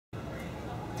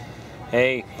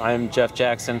Hey, I'm Jeff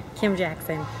Jackson. Kim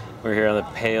Jackson. We're here on the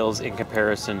Pales in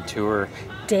Comparison Tour.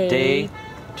 Day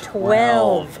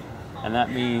 12. And that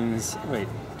means, wait,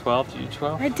 12? Did you do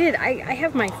 12? I did. I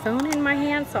have my phone in my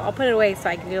hand, so I'll put it away so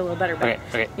I can do a little better. But,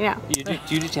 Okay. Yeah. You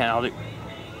do 10, I'll do...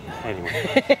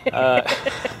 Anyway.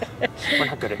 We're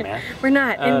not good at math. We're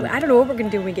not. And I don't know what we're going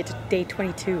to do when we get to day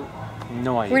 22.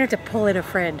 No idea. We're going to have to pull in a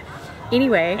friend.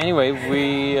 Anyway,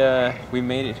 we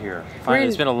made it here. Finally,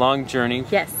 it's been a long journey.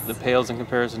 Yes. The Pales in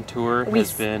Comparison Tour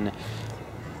has been...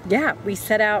 Yeah, we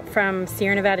set out from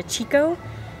Sierra Nevada Chico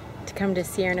to come to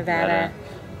Sierra Nevada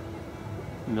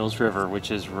Mills River,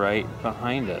 which is right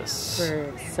behind us.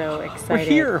 We're so excited. We're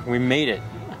here. We made it.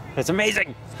 It's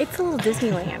amazing. It's a little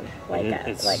Disneyland,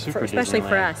 especially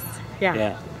for us.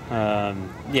 Yeah.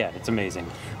 Yeah, it's amazing.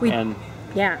 We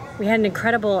had an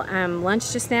incredible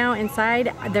lunch just now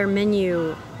inside. Their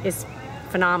menu is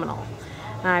phenomenal.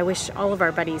 I wish all of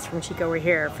our buddies from Chico were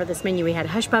here for this menu. We had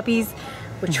hush puppies,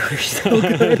 which were so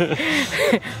good.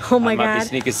 Oh my God. I might be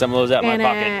sneaking some of those out of my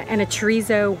pocket. And a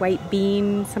chorizo white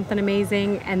bean, something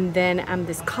amazing. And then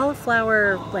this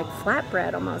cauliflower, like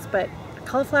flatbread almost, but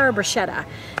cauliflower bruschetta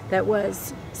that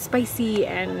was spicy,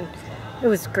 and it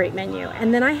was a great menu.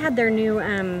 And then I had their new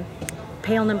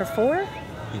Pale No. 4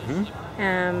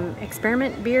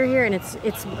 experiment beer here, and it's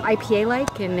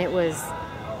IPA-like, and it was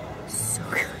so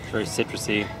good. Very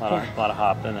citrusy, a lot of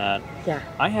hop in that. Yeah.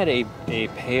 I had a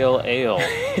pale ale.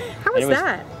 How was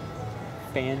that?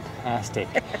 Fantastic.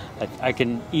 I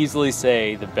can easily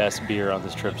say the best beer on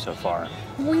this trip so far.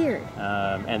 Weird.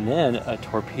 And then a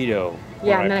torpedo.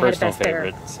 Yeah, one and of then my I had a personal best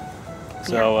bitter. favorites.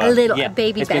 So a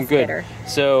baby it's best been good. bitter.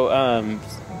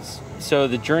 So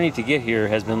the journey to get here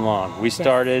has been long. We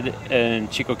started in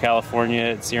Chico, California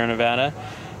at Sierra Nevada,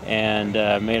 and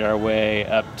made our way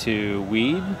up to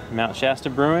Weed, Mount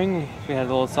Shasta Brewing. We had a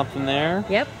little something there.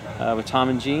 Yep. With Tom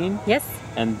and Jean. Yes.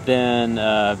 And then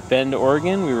Bend,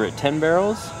 Oregon, we were at 10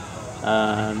 Barrels.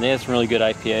 They had some really good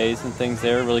IPAs and things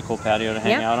there, really cool patio to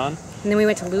hang out on. And then we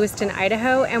went to Lewiston,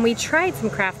 Idaho, and we tried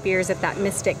some craft beers at that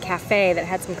Mystic Cafe that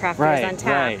had some craft beers on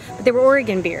tap. But they were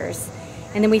Oregon beers.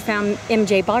 And then we found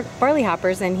MJ Barley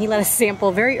Hoppers, and he let us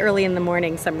sample very early in the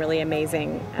morning some really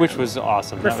amazing, which was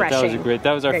awesome. Refreshing.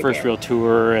 That was our first real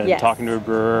tour, and talking to a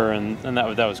brewer, and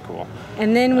that was cool.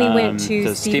 And then we went to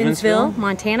Stevensville,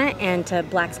 Montana, and to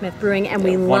Blacksmith Brewing, and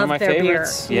we loved their beer.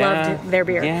 Loved their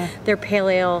beer. Yeah. Their pale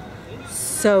ale,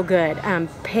 so good.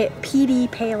 PD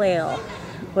Pale Ale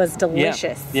was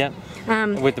delicious. Yeah.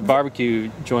 With the barbecue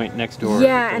joint next door.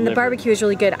 Yeah, and the barbecue is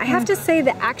really good. I have to say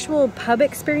the actual pub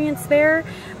experience there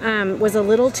was a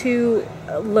little too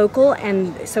local,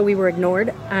 and so we were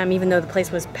ignored, even though the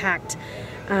place was packed.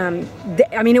 I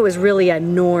mean, it was really a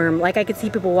norm. Like, I could see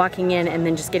people walking in and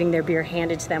then just getting their beer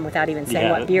handed to them without even saying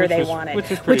what beer they wanted,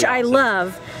 which I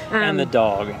love. And the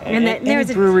dog. And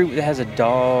there's a brewery that has a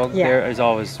dog there is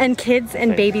always... And kids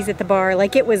and babies at the bar.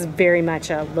 Like, it was very much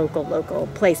a local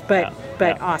place, but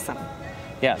awesome.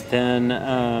 Yeah,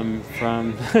 then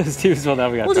from Stevensville, now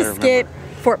we got to remember. We'll just skip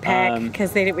Fort Peck,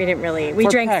 because we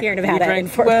drank Sierra Nevada in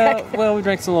Fort Peck. Well, we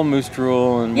drank some little moose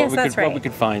drool and what we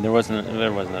could find. There wasn't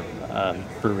a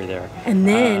brewery there. And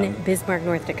then Bismarck,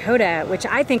 North Dakota, which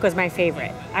I think was my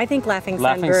favorite. I think Laughing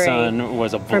Sun Brewery Sun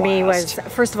was a blast. For me was,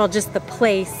 first of all, just the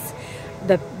place.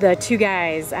 The two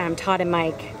guys, Todd and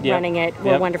Mike, running it,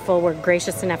 were wonderful. Were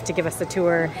gracious enough to give us a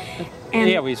tour.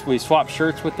 And we swapped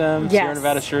shirts with them. Sierra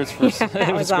Nevada shirts. It was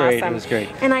great. Awesome. It was great.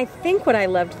 And I think what I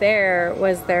loved there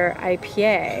was their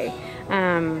IPA.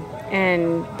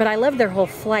 But I loved their whole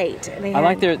flight. I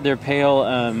like their pale.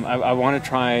 I want to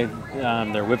try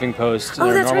their whipping post.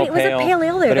 Oh, that's right. It was a pale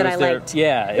ale there that I liked.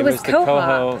 It was the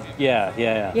Coho. Yeah.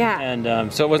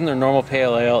 And so it wasn't their normal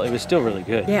pale ale. It was still really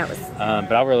good. Yeah, it was.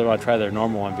 But I really want to try their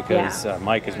normal one because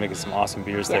Mike is making some awesome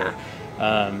beers there.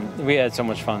 We had so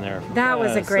much fun there. That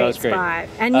was a great spot.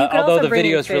 And you could although also the bring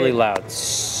video is food. really loud.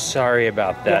 Sorry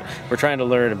about that. We're trying to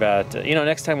learn about.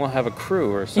 Next time we'll have a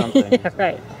crew or something.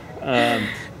 Right.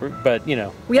 But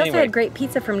we also had great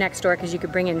pizza from next door because you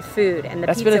could bring in food, and the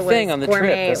that's pizza been a thing was on the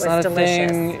gourmet. trip. That's not a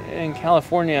thing in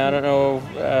California. I don't know,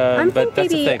 but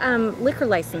that's a thing. Liquor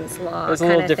license law. It's a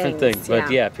little different thing,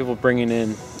 but people bringing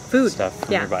in food stuff from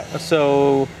nearby.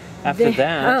 So after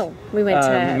that, we went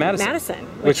to Madison,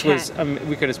 which was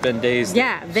we could have spent days.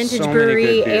 Yeah, Vintage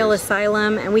Brewery, Ale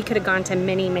Asylum, and we could have gone to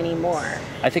many more.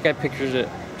 I think I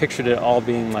pictured it all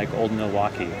being like old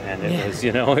Milwaukee, and it was,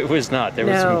 it was not. There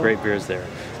was some great beers there.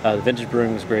 The Vintage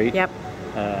Brewing was great. Yep.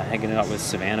 Hanging out with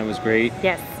Savannah was great.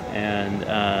 Yes. And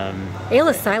Ale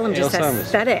Asylum, just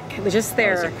aesthetic. Just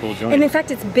there. That was a cool joint. And in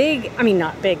fact, it's big. I mean,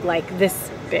 not big like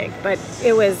this big, but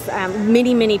it was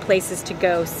many places to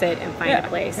go sit and find a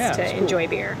place to enjoy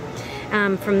beer.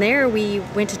 From there, we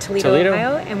went to Toledo,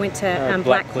 Ohio, and went to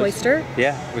Black Cloister.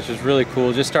 Yeah, which was really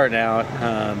cool. Just starting out,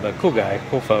 but cool guy,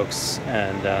 cool folks,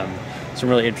 and some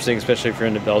really interesting, especially if you're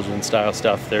into Belgian style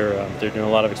stuff. They're doing a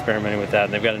lot of experimenting with that,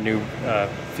 and they've got a new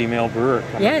female brewer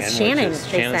coming in. Yes, Shannon.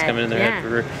 Shannon's coming in, their head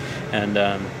brewer, and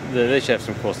they should have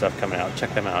some cool stuff coming out.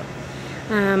 Check them out.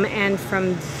 And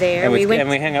from there, we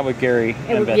hang out with Gary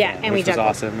and Beth, and which was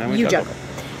awesome. And we juggled.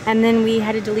 And then we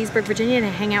headed to Leesburg, Virginia to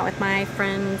hang out with my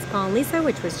friends Paul and Lisa,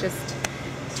 which was just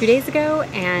 2 days ago.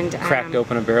 And cracked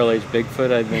open a barrel-aged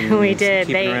Bigfoot I've been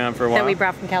keeping around for a while. That we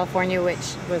brought from California,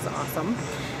 which was awesome.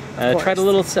 Tried a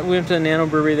little, we went to a nano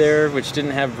brewery there, which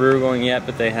didn't have brew going yet,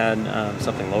 but they had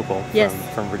something local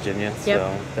from Virginia. Yep.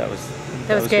 So that was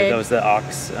good. That was the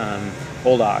Ox,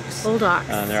 Old Ox. Old Ox.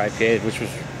 Their IPA, which was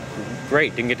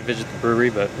great. Didn't get to visit the brewery,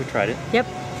 but we tried it. Yep.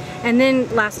 And then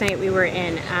last night we were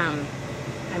in,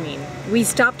 we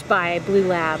stopped by Blue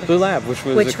Lab. Blue Lab, which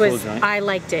was a cool joint. I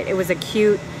liked it. It was a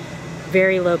cute,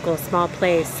 very local, small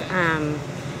place.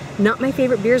 Not my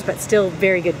favorite beers, but still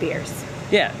very good beers.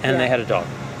 Yeah, and they had a dog.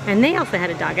 And they also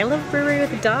had a dog. I love a brewery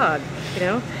with a dog, you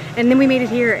know? And then we made it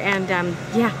here, and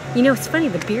it's funny,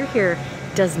 the beer here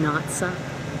does not suck.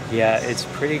 Yeah, it's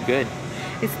pretty good.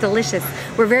 It's delicious.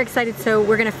 We're very excited, so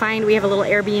we have a little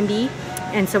Airbnb,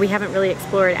 and so we haven't really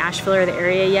explored Asheville or the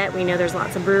area yet. We know there's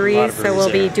lots of breweries, so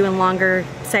we'll be doing longer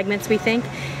segments, we think.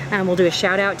 We'll do a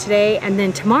shout out today, and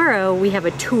then tomorrow we have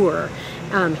a tour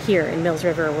here in Mills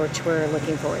River, which we're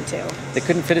looking forward to. They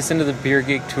couldn't fit us into the Beer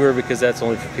Geek tour because that's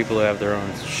only for people who have their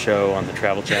own show on the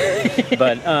Travel Channel.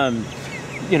 But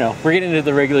we're getting into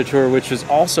the regular tour, which was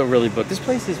also really booked. This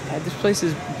place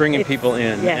is bringing people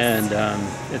in, and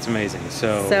it's amazing.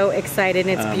 So excited,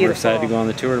 and it's beautiful. We're excited to go on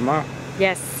the tour tomorrow.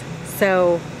 Yes.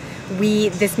 So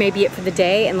this may be it for the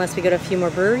day, unless we go to a few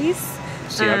more breweries.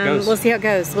 See how it goes. We'll see how it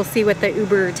goes. We'll see what the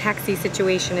Uber taxi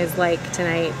situation is like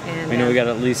tonight. And we know we got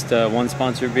at least one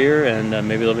sponsored beer and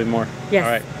maybe a little bit more. Yes.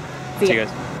 All right. See you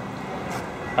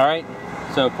guys. All right.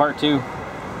 So part 2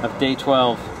 of day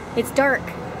 12. It's dark.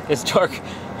 It's dark.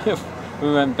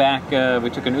 We went back. We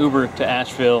took an Uber to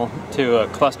Asheville to a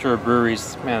cluster of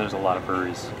breweries. Man, there's a lot of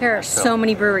breweries. There are so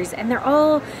many breweries, and they're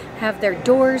all have their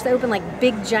doors open, like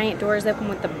big giant doors open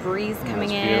with the breeze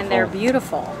coming in. Beautiful. They're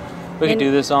beautiful. We could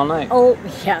do this all night. Oh,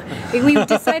 yeah. We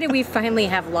decided we finally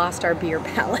have lost our beer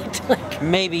palate.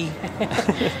 Maybe.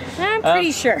 I'm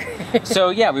pretty sure. So,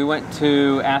 yeah, we went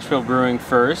to Asheville Brewing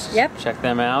first. Yep. Check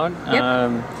them out.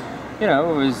 Yep.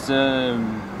 It was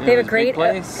they have a great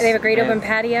place. They have a great open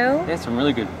patio. They had some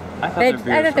really good. I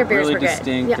thought their beers were really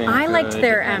distinct. Yeah, I liked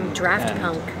their Draft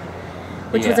Punk,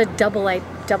 which was a double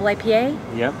IPA.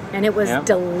 Yep. And it was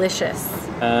delicious.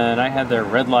 And I had their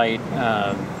Red Light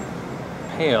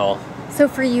Pale. So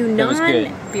for you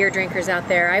non-beer drinkers out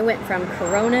there, I went from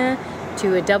Corona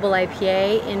to a double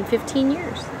IPA in 15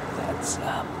 years. That's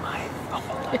my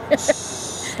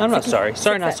fault. I'm not sorry.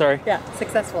 Sorry, not sorry. Yeah,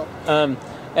 successful.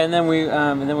 And then we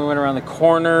went around the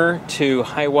corner to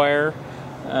Highwire,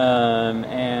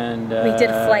 and we did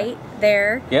a flight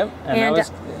there. Yep. And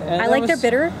I like their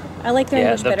bitter. I like their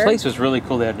English bitter. The place was really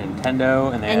cool. They had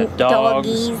Nintendo and they had dogs.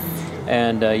 Doggies.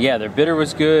 And their bitter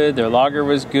was good. Their lager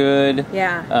was good.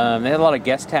 Yeah. They had a lot of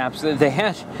guest taps. They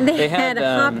had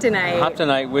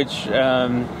Hoptonite, which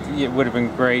it would have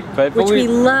been great, which we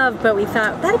loved. But we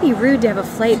thought that'd be rude to have a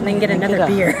flight and then get another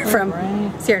beer from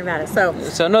Sierra Nevada.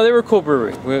 So no, they were a cool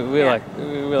brewery. We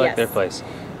like their place.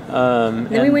 Then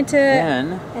we went to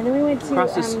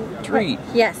across the street.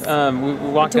 Yes. We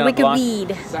walked down a block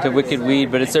to Wicked Weed,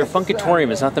 but it's their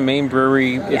Funkatorium. It's not the main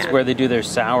brewery. It's where they do their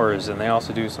sours, and they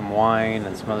also do some wine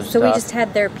and some other stuff. So we just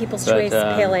had their People's Choice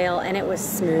Pale Ale, and it was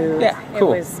smooth. Yeah,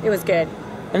 cool. It was good.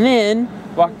 And then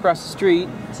walked across the street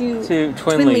to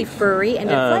Twin Leaf Brewery and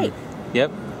did a flight.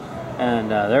 Yep. And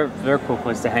they're a cool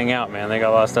place to hang out, man. They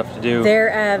got a lot of stuff to do.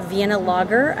 Their Vienna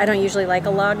lager. I don't usually like a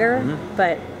lager,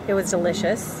 but it was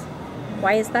delicious.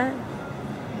 Why is that?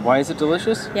 Why is it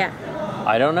delicious? Yeah.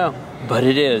 I don't know, but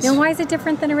it is. Now, why is it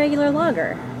different than a regular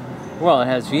lager? Well, it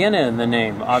has Vienna in the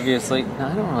name, obviously. No,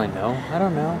 I don't really know. I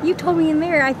don't know. You told me in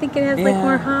there. I think it has like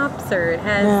more hops, or it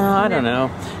has. No, I don't know.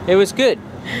 It was good.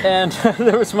 And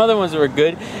there were some other ones that were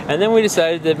good, and then we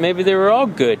decided that maybe they were all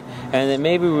good, and that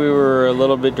maybe we were a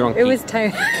little bit drunk. It was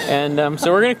tired. And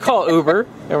so we're going to call Uber,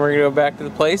 and we're going to go back to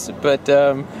the place, but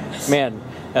man,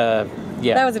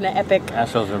 yeah. That was an epic.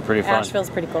 Asheville's been pretty fun. Asheville's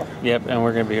pretty cool. Yep, and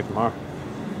we're going to be here tomorrow.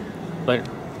 Later.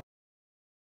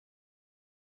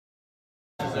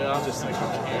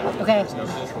 Okay.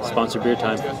 Sponsored beer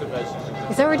time. Is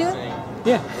that what we're doing?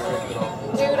 Yeah.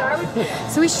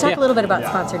 So we should talk a little bit about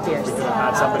sponsored beers.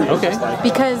 Okay.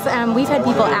 Because we've had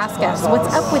people ask us,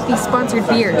 what's up with these sponsored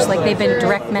beers? Like they've been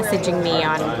direct messaging me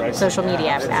on social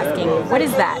media asking, what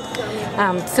is that?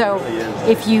 So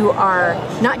if you are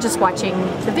not just watching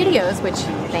the videos, which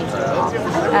thank you all,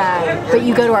 but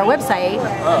you go to our website,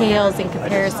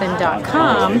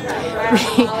 palesInComparison.com,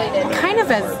 kind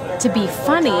of as to be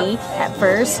funny at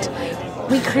first,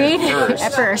 we created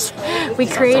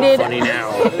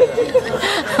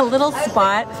a little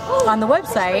spot on the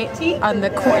website in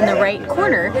the right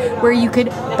corner where you could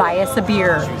buy us a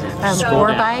beer or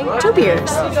buy 2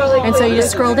 beers. And so you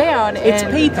just scroll down and it's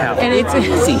PayPal. And it's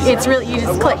really, you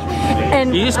just click.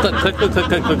 And you just click.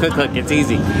 It's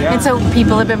easy. And so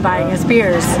people have been buying us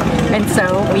beers. And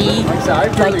so we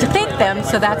like to thank them.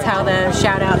 So that's how the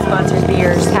shout out sponsored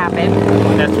beers happen.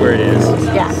 That's where it is.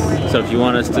 Yeah. So if you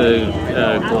want us to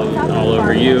gloat all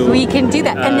over you, we can do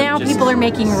that. And now people are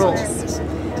making rules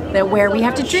that where we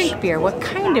have to drink beer, what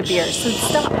kind of beer. So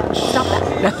stop that.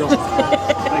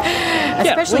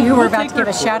 Especially who we're about to give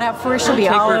a shout out for. She'll be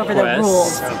all over the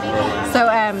rules. So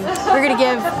we're going to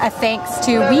give a thanks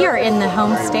to, we are in the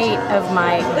home state of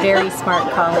my very smart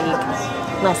colleague,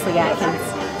 Leslie Atkins.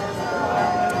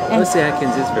 And Leslie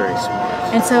Atkins is very smart.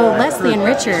 And so Leslie and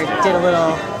Richard did a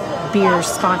little beer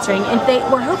sponsoring, and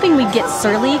we're hoping we'd get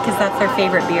Surly because that's their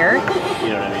favorite beer. You know what I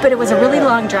mean? But it was a really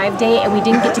long drive day, and we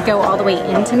didn't get to go all the way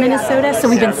into Minnesota, so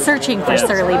we've been searching for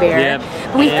Surly beer. Yeah.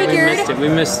 But we figured we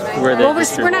missed where they. Well,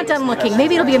 we're not done looking.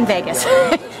 Maybe it'll be in Vegas.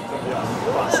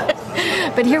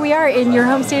 But here we are in your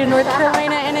home state of North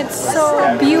Carolina, and it's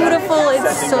so beautiful.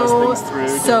 It's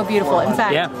so beautiful. In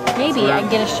fact, maybe I can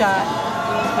get a shot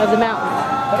of the mountain.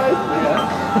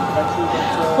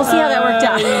 We'll see how that worked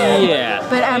out. Yeah.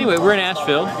 But anyway, we're in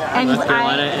Asheville, North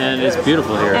Carolina, and it's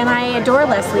beautiful here. And I adore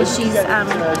Leslie. She's a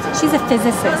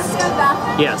physicist.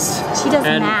 Yes. She does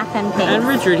math and things. And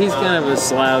Richard, he's kind of a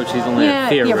slouch. He's only a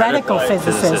theoretical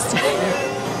physicist.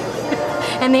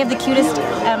 And they have the cutest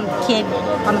kid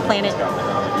on the planet.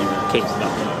 Kate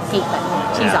Button.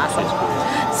 She's awesome.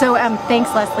 So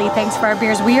thanks, Leslie. Thanks for our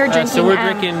beers. We are drinking. So we're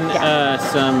drinking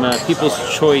some People's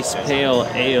Choice Pale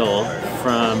Ale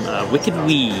from Wicked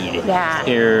Weed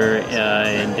here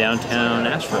in downtown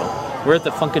Asheville. We're at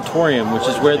the Funkatorium, which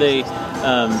is where they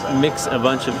mix a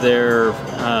bunch of their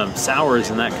sours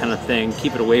and that kind of thing.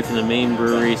 Keep it away from the main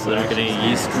brewery so they don't get any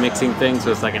yeast mixing thing.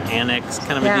 So it's like an annex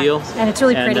kind of a deal. And it's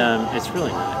really pretty. It's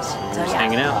really nice. We're just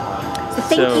hanging out. So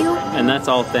thank you. And that's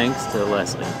all thanks to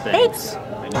Leslie. Thanks.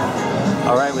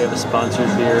 All right, we have a sponsored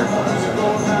beer.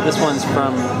 This one's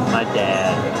from my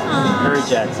dad, Harry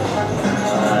Jackson.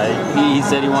 He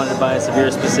said he wanted to buy us a beer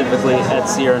specifically at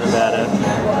Sierra Nevada,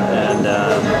 and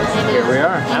here we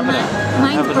are.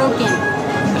 Mine's broken.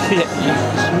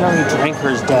 Young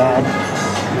drinkers, Dad.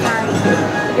 Sorry.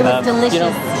 It was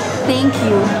delicious. Thank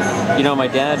you. You know, my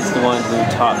dad is the one who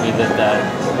taught me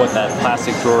what that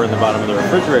plastic drawer in the bottom of the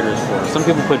refrigerator is for. Some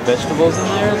people put vegetables in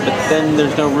there, but then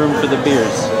there's no room for the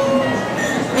beers.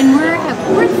 And we're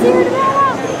Sierra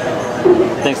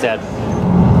Nevada. Thanks, Dad.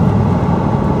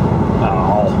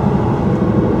 Oh.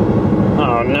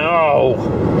 Oh no.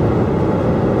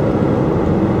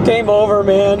 Game over,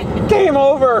 man. Game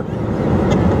over.